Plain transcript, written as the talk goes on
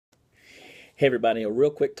Hey everybody, a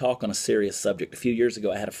real quick talk on a serious subject. A few years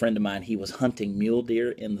ago I had a friend of mine, he was hunting mule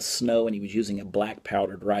deer in the snow and he was using a black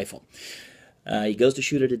powdered rifle. He goes to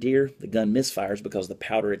shoot at a deer, the gun misfires because the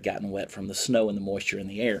powder had gotten wet from the snow and the moisture in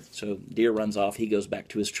the air. So deer runs off, he goes back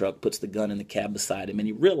to his truck, puts the gun in the cab beside him, and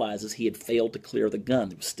he realizes he had failed to clear the gun.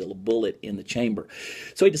 There was still a bullet in the chamber.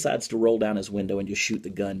 So he decides to roll down his window and just shoot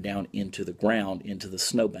the gun down into the ground, into the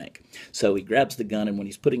snowbank. So he grabs the gun, and when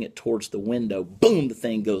he's putting it towards the window, boom, the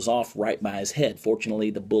thing goes off right by his head.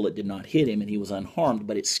 Fortunately, the bullet did not hit him and he was unharmed,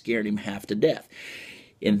 but it scared him half to death.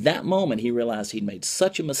 In that moment, he realized he'd made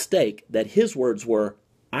such a mistake that his words were,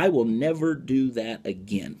 "I will never do that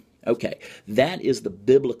again." Okay, that is the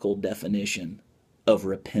biblical definition of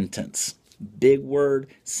repentance. Big word,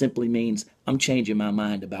 simply means I'm changing my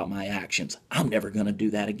mind about my actions. I'm never going to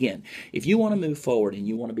do that again. If you want to move forward and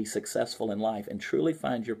you want to be successful in life and truly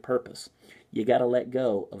find your purpose, you got to let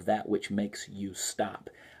go of that which makes you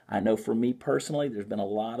stop. I know for me personally, there's been a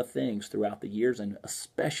lot of things throughout the years, and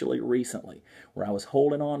especially recently, where I was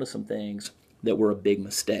holding on to some things that were a big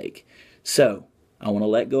mistake. So I want to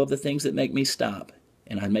let go of the things that make me stop,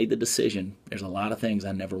 and I made the decision there's a lot of things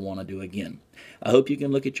I never want to do again. I hope you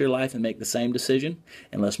can look at your life and make the same decision,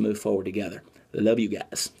 and let's move forward together. I love you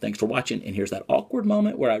guys. Thanks for watching, and here's that awkward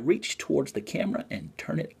moment where I reach towards the camera and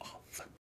turn it off.